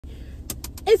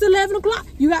It's 11 o'clock.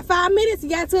 You got 5 minutes. You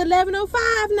got to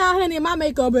 11:05 now, honey. My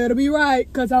makeup better be right,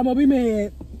 because I'm going to be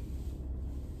mad.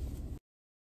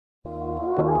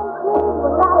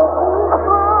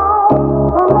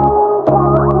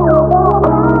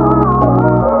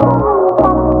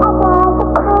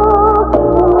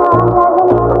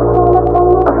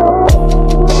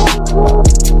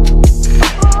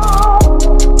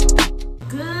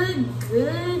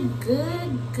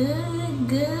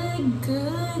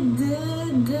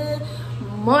 Good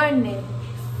morning,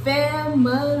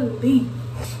 family.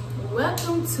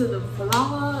 Welcome to the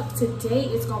vlog. Today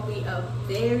is gonna be a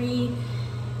very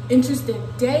interesting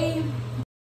day.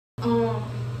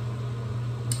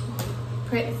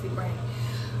 Pregnancy brain.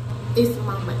 It's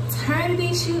my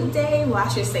maternity shoot day. Well, I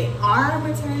should say our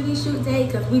maternity shoot day,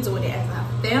 because we doing it as a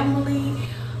family.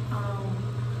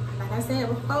 Like I said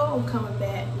before, I'm coming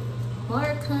back with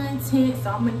more content,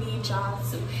 so I'm gonna need y'all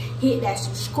to hit that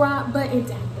subscribe button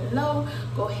down below.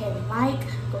 Go ahead and like,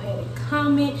 go ahead and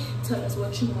comment, tell us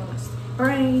what you want us to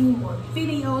bring, more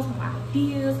videos, more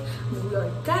ideas. I mean, we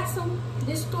already got some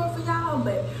in store for y'all,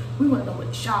 but we want to know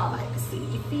what y'all like to see.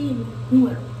 You feel me? We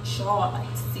want to know what y'all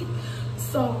like to see.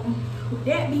 So with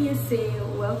that being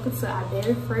said, welcome to our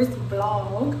very first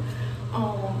vlog.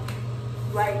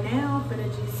 Right now I'm gonna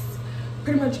just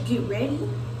pretty much get ready.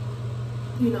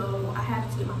 You know, I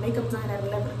have to get my makeup done at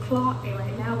 11 o'clock, and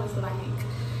right now it's like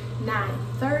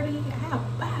 9:30.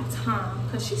 I have time,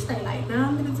 because she stay like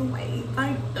 9 minutes away.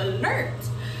 Like, alert.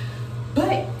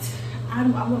 But I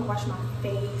want to wash my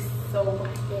face so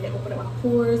I can open up my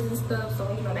pores and stuff,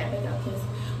 so you know that makeup can,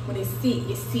 when it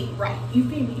sit right. You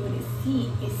feel me? When it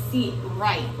sit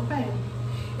right. Okay.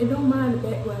 And don't mind the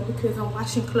background, because I'm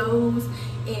washing clothes,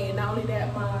 and not only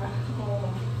that, my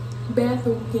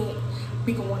bathroom can't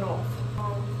be going off.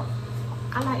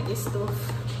 I like this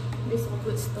stuff. This some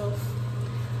good stuff.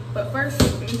 But first,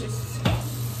 let me just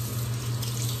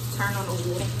turn on the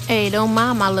water. Hey, don't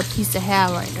mind my little piece of hair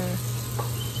right there.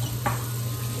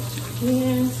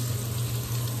 Hands.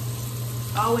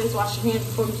 Always wash your hands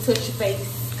before you touch your face,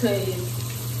 because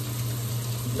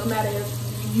no matter if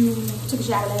you took a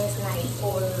shower last night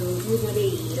or you was in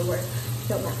bed or whatever,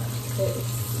 don't matter, because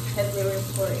that's very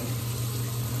important.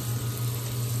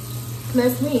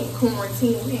 Plus, we in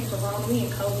quarantine, we in corona, we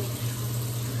in COVID.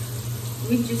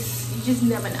 You just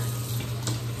never know.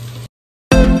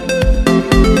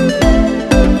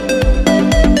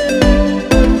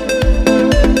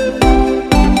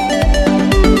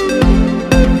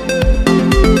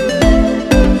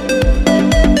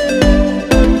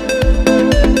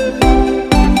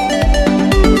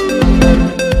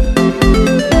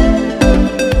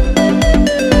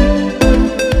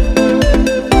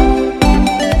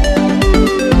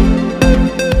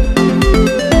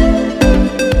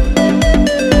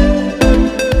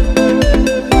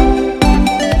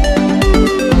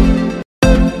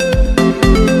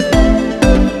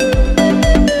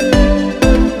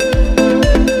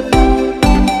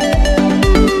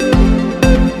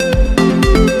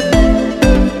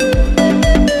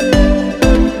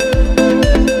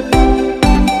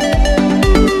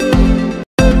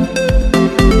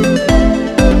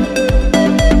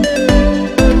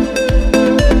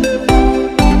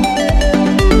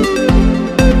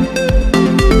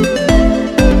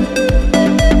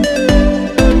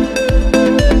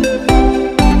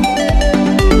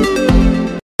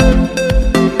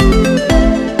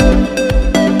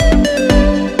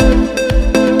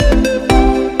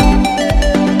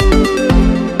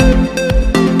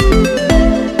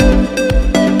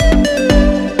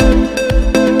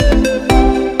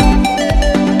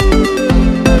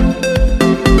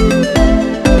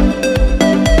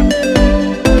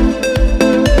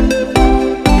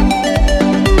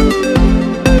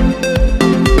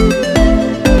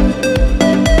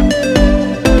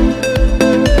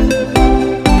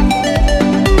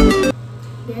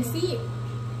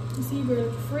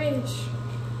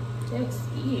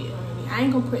 I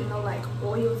ain't gonna put no like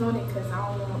oils on it, because I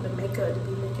don't want the makeup to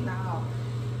be looking all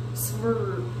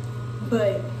smooth.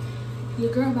 But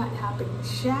your girl about to hop in the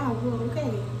shower,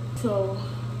 okay? So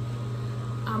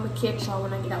I'ma catch y'all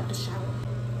when I get out the shower.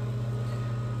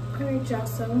 Alright y'all,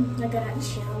 so I got out the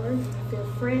shower. I feel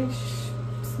fresh,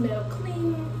 smell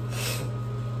clean.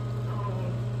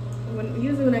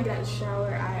 Usually when I get out the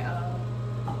shower, I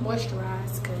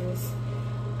moisturize, because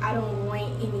I don't want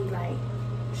any like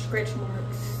stretch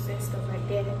marks and stuff like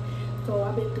that. So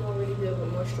I've been doing really good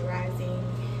with moisturizing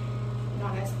and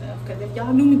all that stuff, because if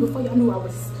y'all knew me before, y'all knew I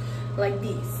was like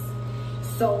this.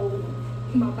 So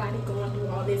my body going through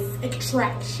all this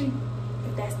extraction,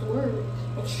 if that's the word,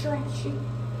 extraction.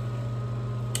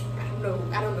 I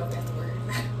don't know if that's the word.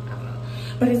 I don't know.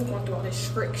 but it's going through all this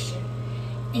friction.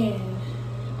 And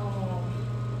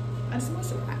I just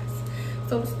moisturize.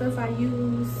 So the stuff I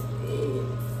use is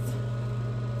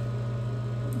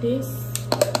this.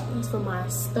 It's for my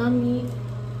stomach,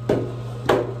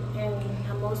 and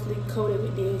I mostly coat it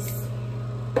with this.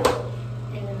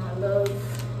 And then I love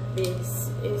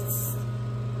this. It's,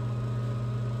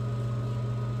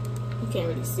 you can't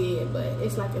really see it, but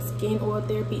it's like a skin oil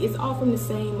therapy. It's all from the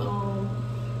same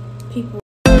people.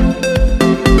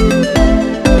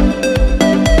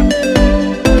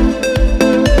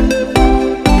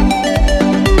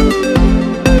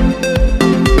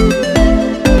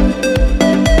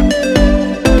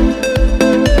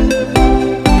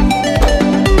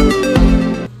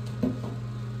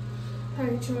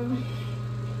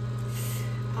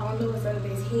 I don't know what's under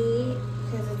his head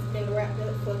because it's been wrapped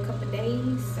up for a couple of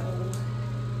days, so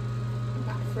I'm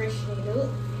about to freshen it up.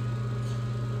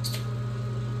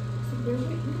 So bear with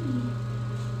me.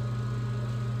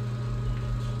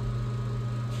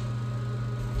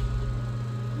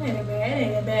 Ain't that bad,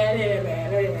 ain't that bad, ain't that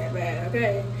bad, ain't that bad,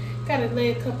 okay? Gotta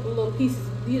lay a couple of little pieces,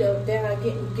 you know, down,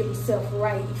 get myself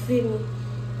right, you feel me?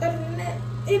 Other than that,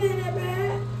 it ain't that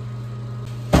bad.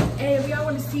 And if y'all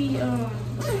want to see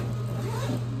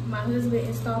my husband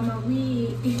install my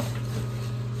wig,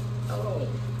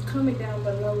 comment down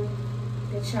below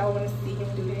that y'all want to see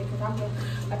him do that, because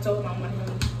I told him I want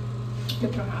him to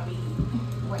put my wig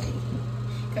away,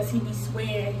 because he be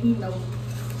swearing he knows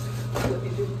what to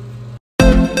do.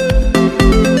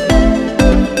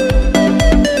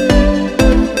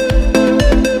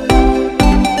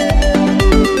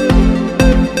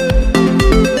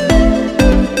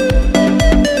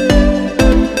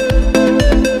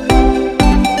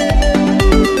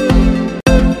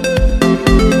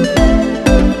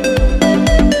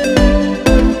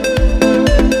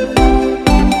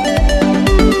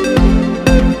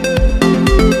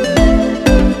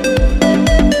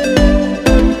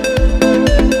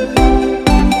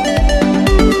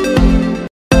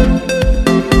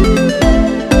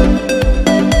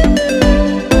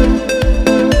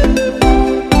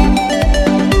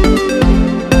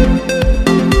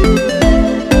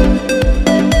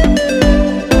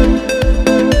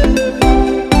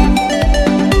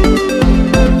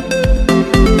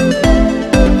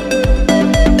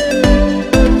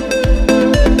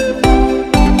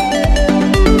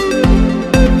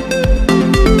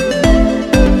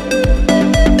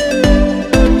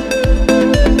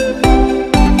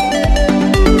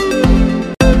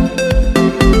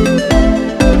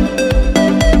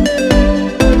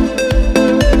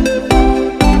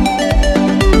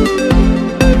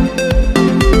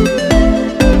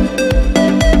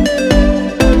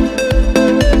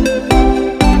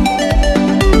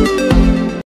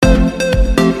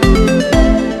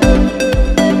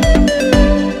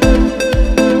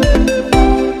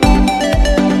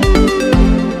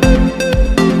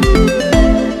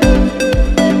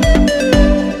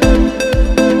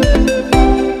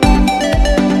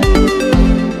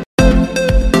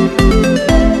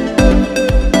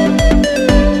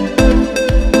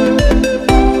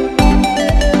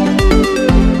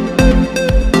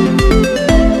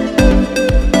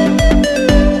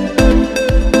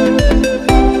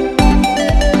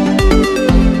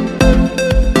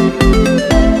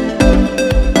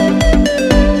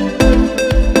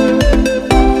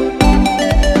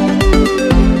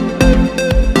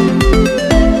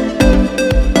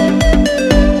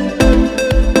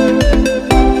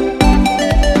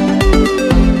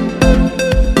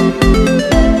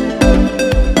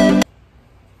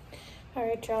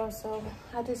 So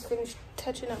I just finished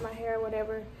touching up my hair or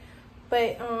whatever,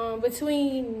 but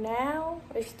between now,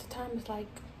 it's the time is like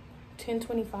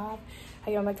 10:25.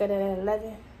 I got my cut at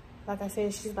 11. Like I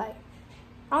said, she's like,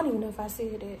 I don't even know if I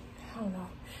said that, I don't know,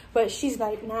 but she's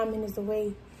like 9 minutes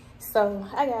away, so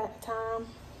I got time.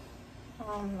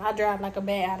 I drive like a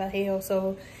bat out of hell,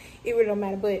 so it really don't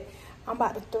matter. But I'm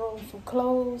about to throw on some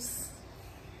clothes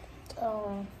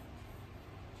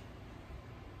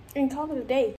and call it a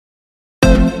day.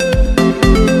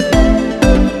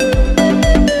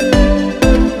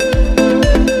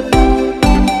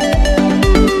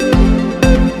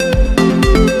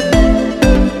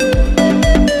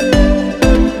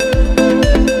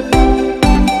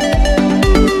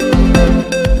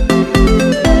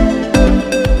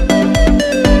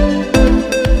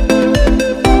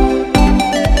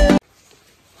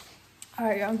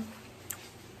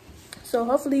 So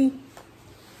hopefully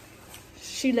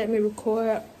she let me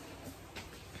record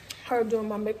her doing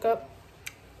my makeup,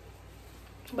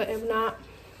 but if not,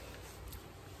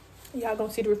 y'all gonna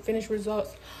see the finished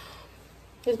results.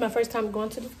 This is my first time going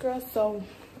to this girl, so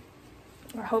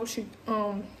I hope she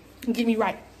get me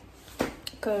right,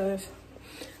 cause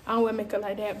I don't wear makeup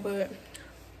like that, but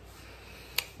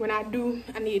when I do,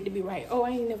 I need it to be right. Oh,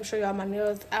 I ain't never show y'all my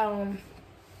nails.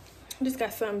 Just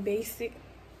got something basic.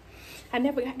 I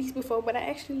never got these before, but I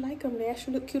actually like them. They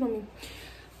actually look cute on me.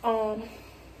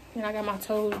 And I got my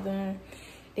toes done.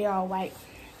 They all white.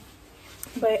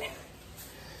 But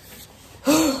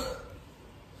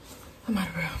I'm out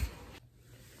of breath.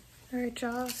 Alright,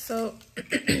 y'all. So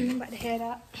I'm about to head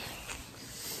out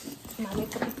to my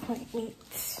makeup appointment.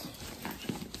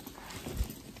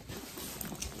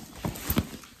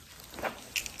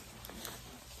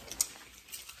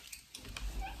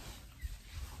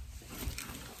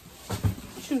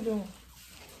 What you doing?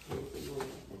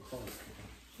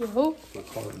 You who? My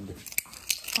car.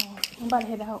 Oh, I'm about to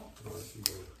head out.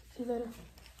 See you later.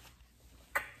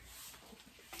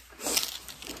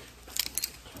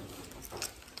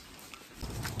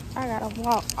 I gotta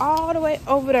walk all the way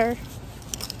over there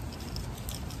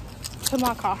to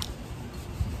my car.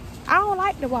 I don't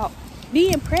like to walk.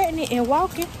 Being pregnant and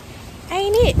walking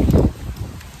ain't it.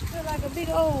 Feel like a big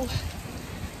old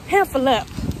heifer-lump.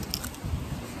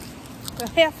 A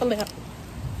heifer-lump.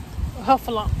 A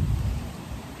heifer-lump.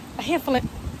 A heifer-lump.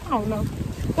 I don't know.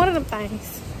 One of them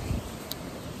things.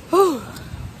 Whew.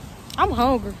 I'm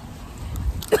hungry.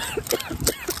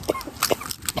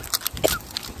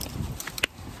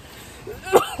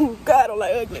 Oh, God, I don't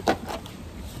like ugly.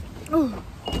 Oh,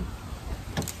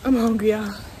 I'm hungry,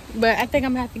 y'all. But I think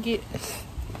I'm gonna have to get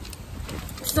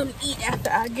something to eat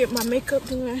after I get my makeup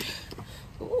done.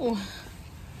 Ooh,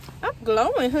 I'm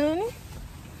glowing, honey.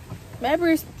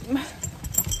 Maybe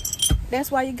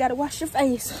that's why you gotta wash your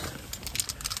face.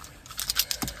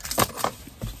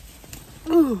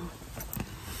 Ooh,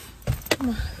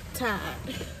 I'm tired.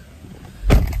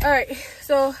 All right,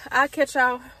 so I'll catch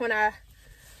y'all when I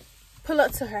pull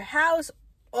up to her house,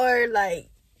 or like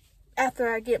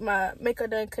after I get my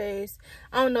makeup done, cause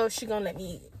I don't know if she gonna let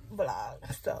me vlog.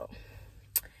 So,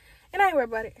 and I ain't worried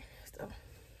about it. So,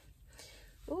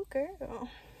 oh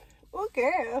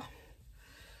girl,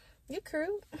 you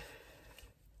crude.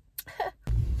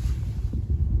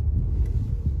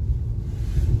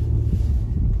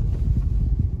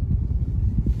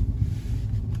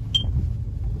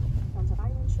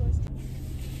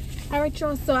 Alright,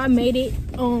 y'all, so I made it.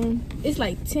 It's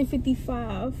like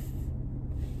 10:55.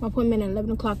 My appointment at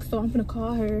 11 o'clock, so I'm gonna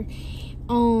call her.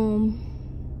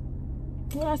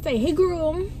 What I say? Hey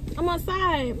girl, I'm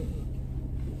outside.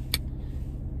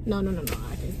 No, I can't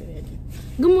say that.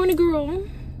 Good morning, girl.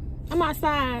 I'm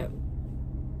outside.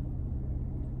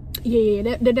 Yeah,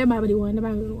 that might be the one. That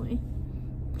might be the one.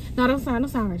 No, don't sound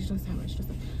right.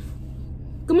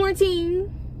 Good morning.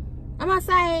 I'm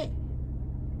outside.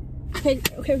 Okay,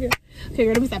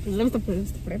 girl, let me stop. Good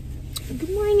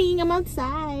morning, I'm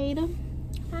outside.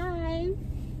 Hi.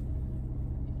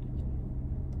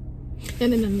 No.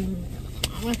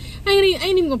 I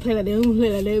ain't even gonna play like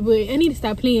that. But I need to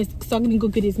stop playing so I can go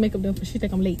get this makeup done, for she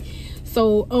think I'm late.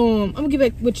 So I'm gonna get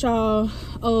back with y'all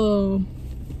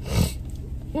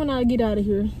when I get out of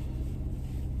here.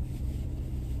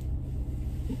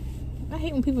 I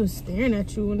hate when people are staring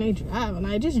at you when they drive. And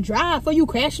I just drive before you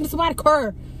crash into somebody's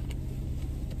car.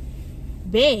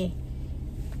 Bad.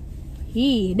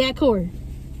 Yeah, that car.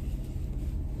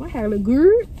 My hair look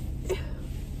good.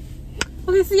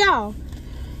 Okay, so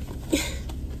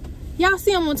y'all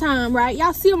see I'm on time, right?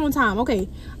 Y'all see I'm on time. Okay,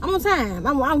 I'm on time.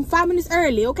 I'm 5 minutes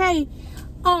early. Okay.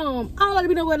 I don't like to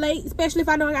be nowhere late, especially if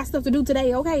I know I got stuff to do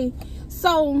today. Okay.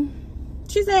 So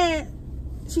she said,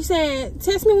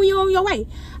 text me when you're on your way.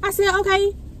 I said,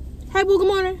 okay. Hey boo, good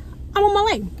morning. I'm on my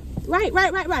way.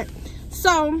 Right.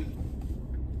 So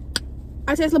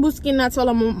I text Labuski and I told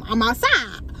him I'm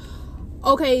outside.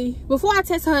 Okay, before I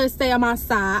text her and say I'm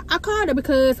outside, I called her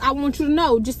because I want you to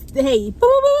know, just, hey, boop,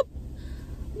 boop, boop.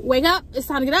 Wake up, it's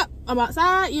time to get up. I'm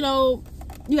outside, you know,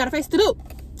 you got a face to do.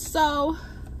 So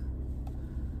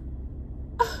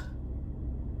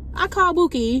I called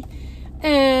Buki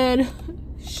and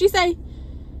she say,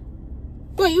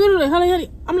 wait, honey,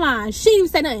 I'm lying. She didn't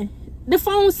say nothing. The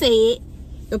phone said,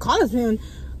 your call has been,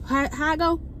 how I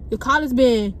go? Your call has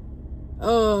been,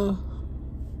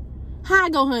 how I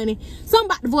go, honey? Something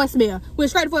about the voicemail. Went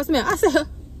straight to voicemail. I said,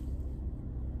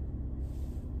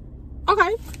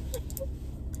 okay.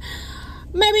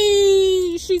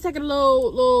 Maybe she's taking a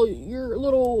little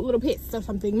piss or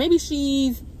something. Maybe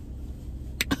she's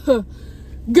getting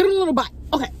a little bite.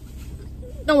 Okay.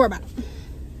 Don't worry about it.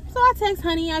 So I text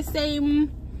honey. I say,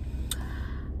 I'm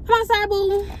outside,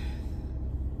 boo.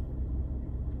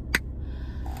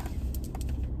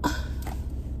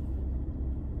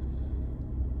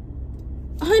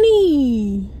 Honey,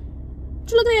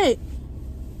 looking at?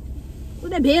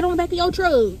 What's that bed on the back of your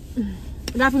truck?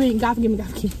 God forgive me, God forgive me, God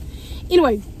forgive me.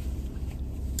 Anyway,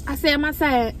 I say I'm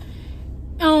outside.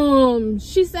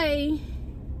 She say,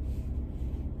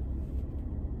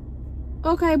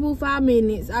 okay, boo, 5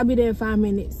 minutes. I'll be there in 5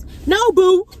 minutes. No,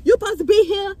 boo, you supposed to be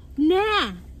here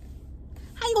now.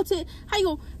 How you gonna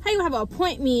have an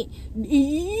appointment?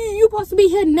 You supposed to be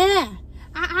here now.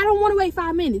 I don't want to wait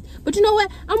 5 minutes. But you know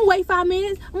what? I'm gonna wait 5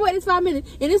 minutes. I'm gonna wait this 5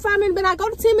 minutes. And this 5 minutes, but I go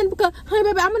to 10 minutes because, honey,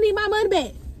 baby, I'm gonna need my money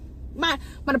back. My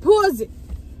deposit.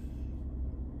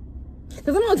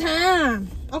 Because I'm on time.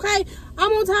 Okay?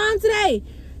 I'm on time today.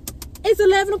 It's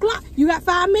 11 o'clock. You got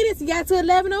 5 minutes. You got to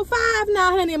 11:05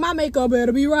 now, honey. My makeup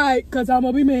better be right because I'm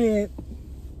going to be mad.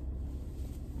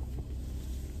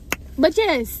 But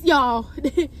yes, y'all.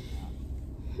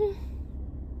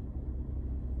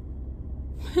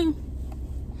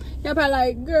 Y'all probably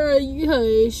like, girl, you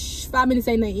hush. 5 minutes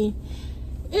ain't nothing.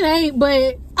 It ain't,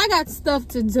 but I got stuff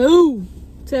to do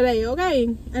today,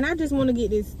 okay? And I just want to get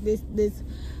this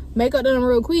makeup done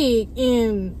real quick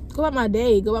and go about my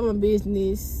day, go about my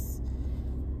business.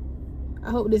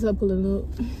 I hope this will pulling up.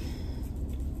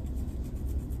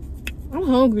 I'm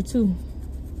hungry too,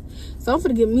 so I'm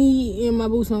finna get me and my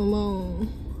boo some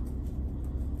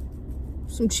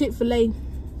Chick-fil-A.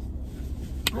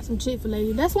 Some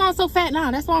Chick-fil-A. That's why I'm so fat now.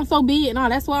 That's why I'm so big now.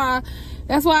 That's why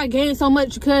I gained so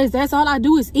much, because that's all I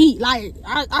do is eat. Like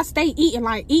I stay eating,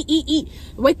 like eat,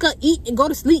 wake up, eat, and go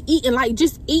to sleep, eat, and like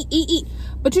just eat.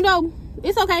 But you know,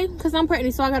 it's okay because I'm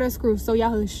pregnant, so I got a screw. So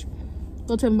y'all hush.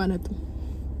 Don't tell me about nothing.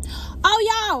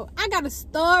 Oh, y'all, I got a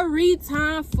story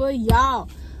time for y'all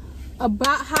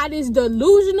about how this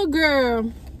delusional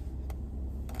girl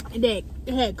that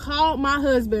had called my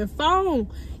husband's phone.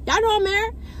 Y'all know I'm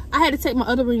married. I had to take my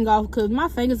other ring off because my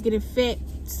finger's getting fat,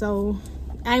 so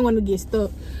I ain't want to get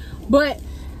stuck. But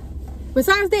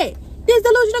besides that, this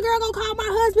delusional girl gonna call my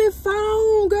husband's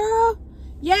phone, girl.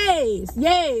 Yes.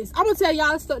 I'm gonna tell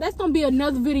y'all a story. That's gonna be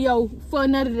another video for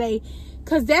another day,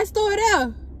 because that story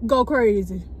there go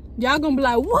crazy. Y'all gonna be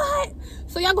like, what?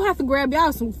 So y'all gonna have to grab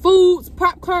y'all some foods,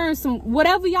 popcorn, some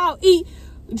whatever y'all eat,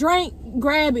 drink,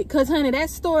 grab it, because honey, that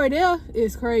story there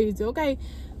is crazy, okay?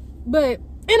 But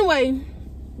anyway,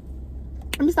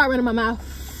 let me start running my mouth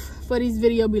for this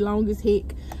video be long as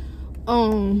heck.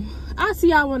 I'll see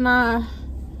y'all when I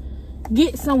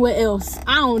get somewhere else.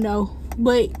 I don't know,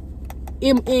 but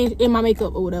in my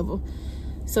makeup or whatever.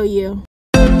 So yeah.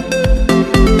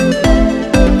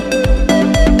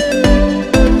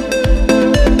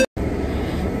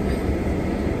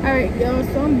 Alright, y'all,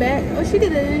 so I'm back. Oh, she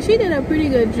did a pretty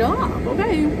good job,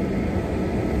 okay?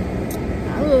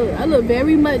 I look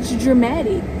very much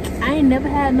dramatic. I ain't never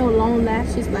had no long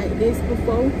lashes like this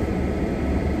before,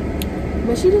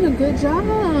 but she did a good job.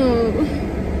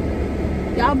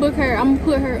 Y'all book her. I'm gonna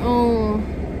put her on.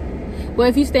 Well,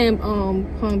 if you stay in Palm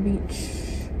Beach,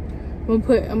 I'm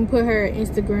gonna put her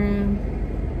Instagram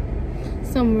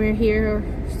somewhere here or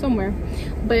somewhere.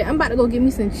 But I'm about to go get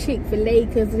me some Chick-fil-A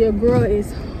because your girl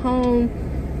is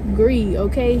hungry.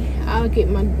 Okay, I'll get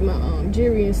my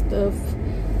jewelry and stuff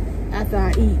after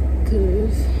I eat,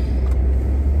 cause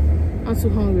I'm too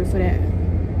hungry for that.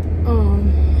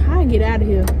 How I get out of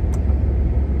here? I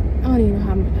don't even know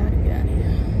how to get out of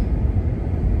here.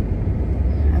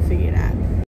 I figured it out.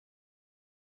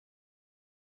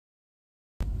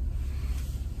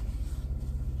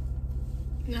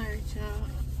 Alright, y'all.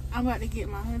 I'm about to get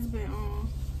my husband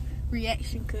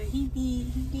reaction, cause he be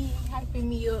hyping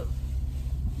me up.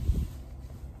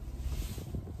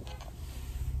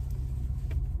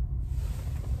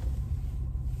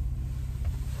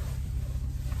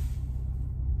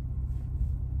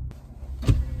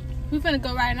 We finna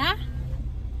go right now?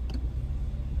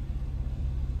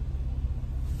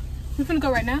 We finna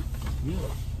go right now? Yeah.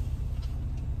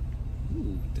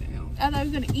 Ooh, damn. I thought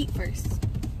we were gonna eat first.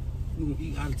 We're gonna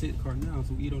eat out of the car now,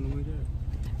 so we eat on the way there.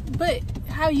 But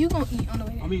how you gonna eat on the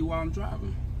way there? I mean, while I'm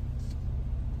driving.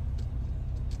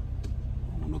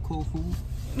 I don't want no cold food.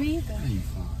 Me either. Hey,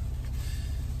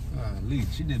 fine. Lee,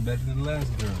 she did better than the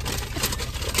last girl.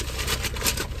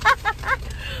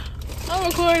 I'm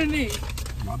recording it.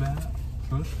 My bad.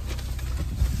 Huh?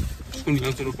 She's gonna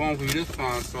answer the phone for you this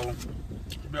time, so you'll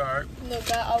be alright.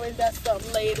 Look, I always got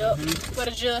stuff laid up for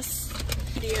the just.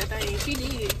 She did her thing. She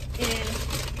did. And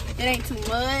it ain't too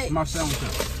much. My sandwich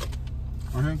up.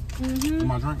 Right here? And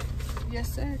my drink?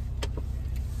 Yes, sir.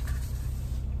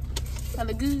 I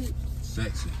look good.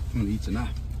 Sexy. I'm gonna eat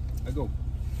tonight. Let's go.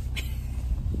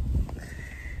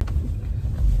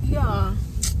 Y'all,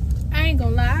 I ain't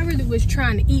gonna lie. I really was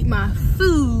trying to eat my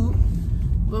food,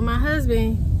 but my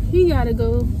husband, he gotta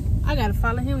go. I gotta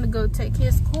follow him to go take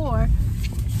his car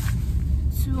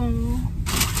to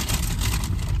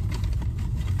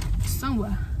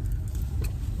somewhere.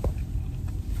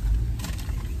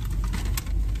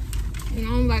 And I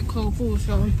don't like cold food,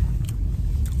 so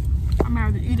I'm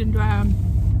out to eat and drive.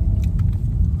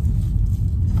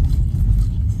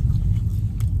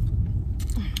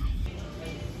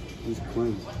 It's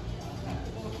clean.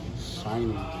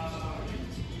 Shiny.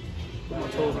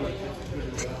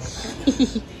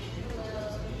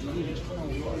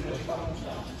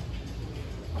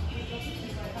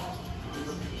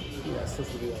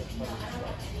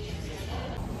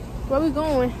 Where we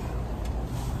going?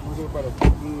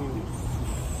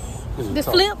 The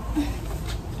flip?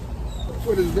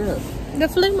 What is that? The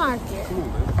flea market. Come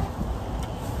on, man.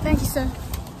 Thank you, sir.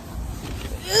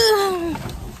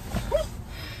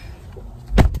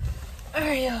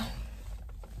 Alright, y'all.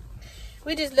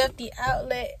 We just left the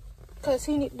outlet because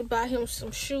he needed to buy him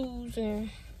some shoes and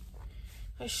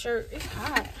a shirt. It's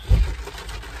hot.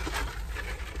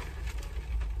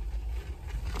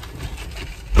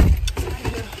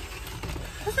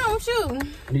 What's wrong with you?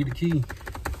 I need a key.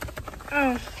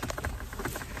 Oh.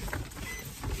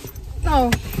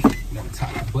 You gotta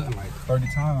tie that button like 30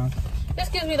 times.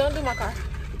 Excuse me, don't do my car.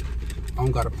 I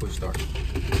don't gotta push start.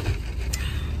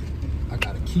 I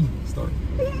got a key start.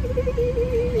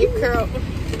 You curl.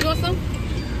 You want some?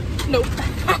 Nope.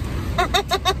 I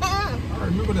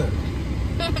remember that.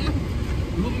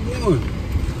 What we going?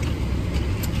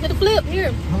 Hit the flip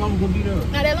here. How long we gonna be there?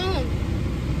 Not that long.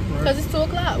 Because it's 2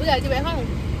 o'clock. We gotta get back home.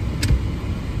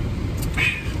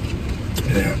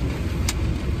 Yeah.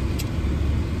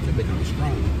 That bitch is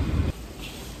strong.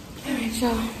 Alright,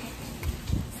 y'all.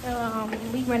 So,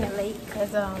 we running late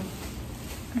because,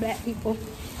 black people.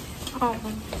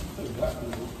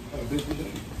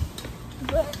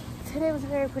 But today was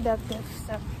very productive,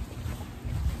 so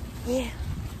yeah,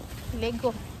 let's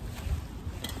go.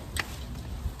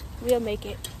 We'll make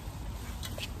it.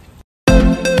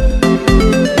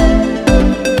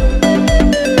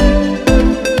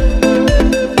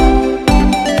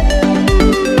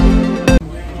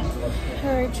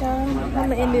 Alright, y'all, I'm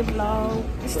gonna end this vlog.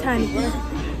 It's tiny, bro.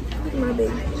 Look at my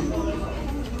baby.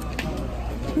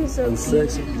 He's so cute.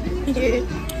 Sexy. Yeah.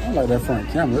 I like that front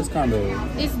camera. It's kind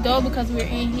of. It's dull because we're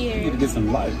in here. You need to get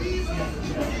some light.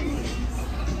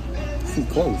 It's too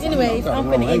close. Anyways, I'm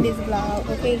gonna end this vlog,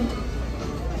 okay?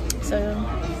 So,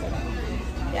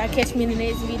 y'all catch me in the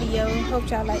next video. Hope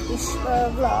y'all like this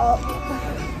vlog.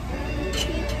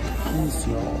 Peace,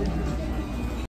 y'all.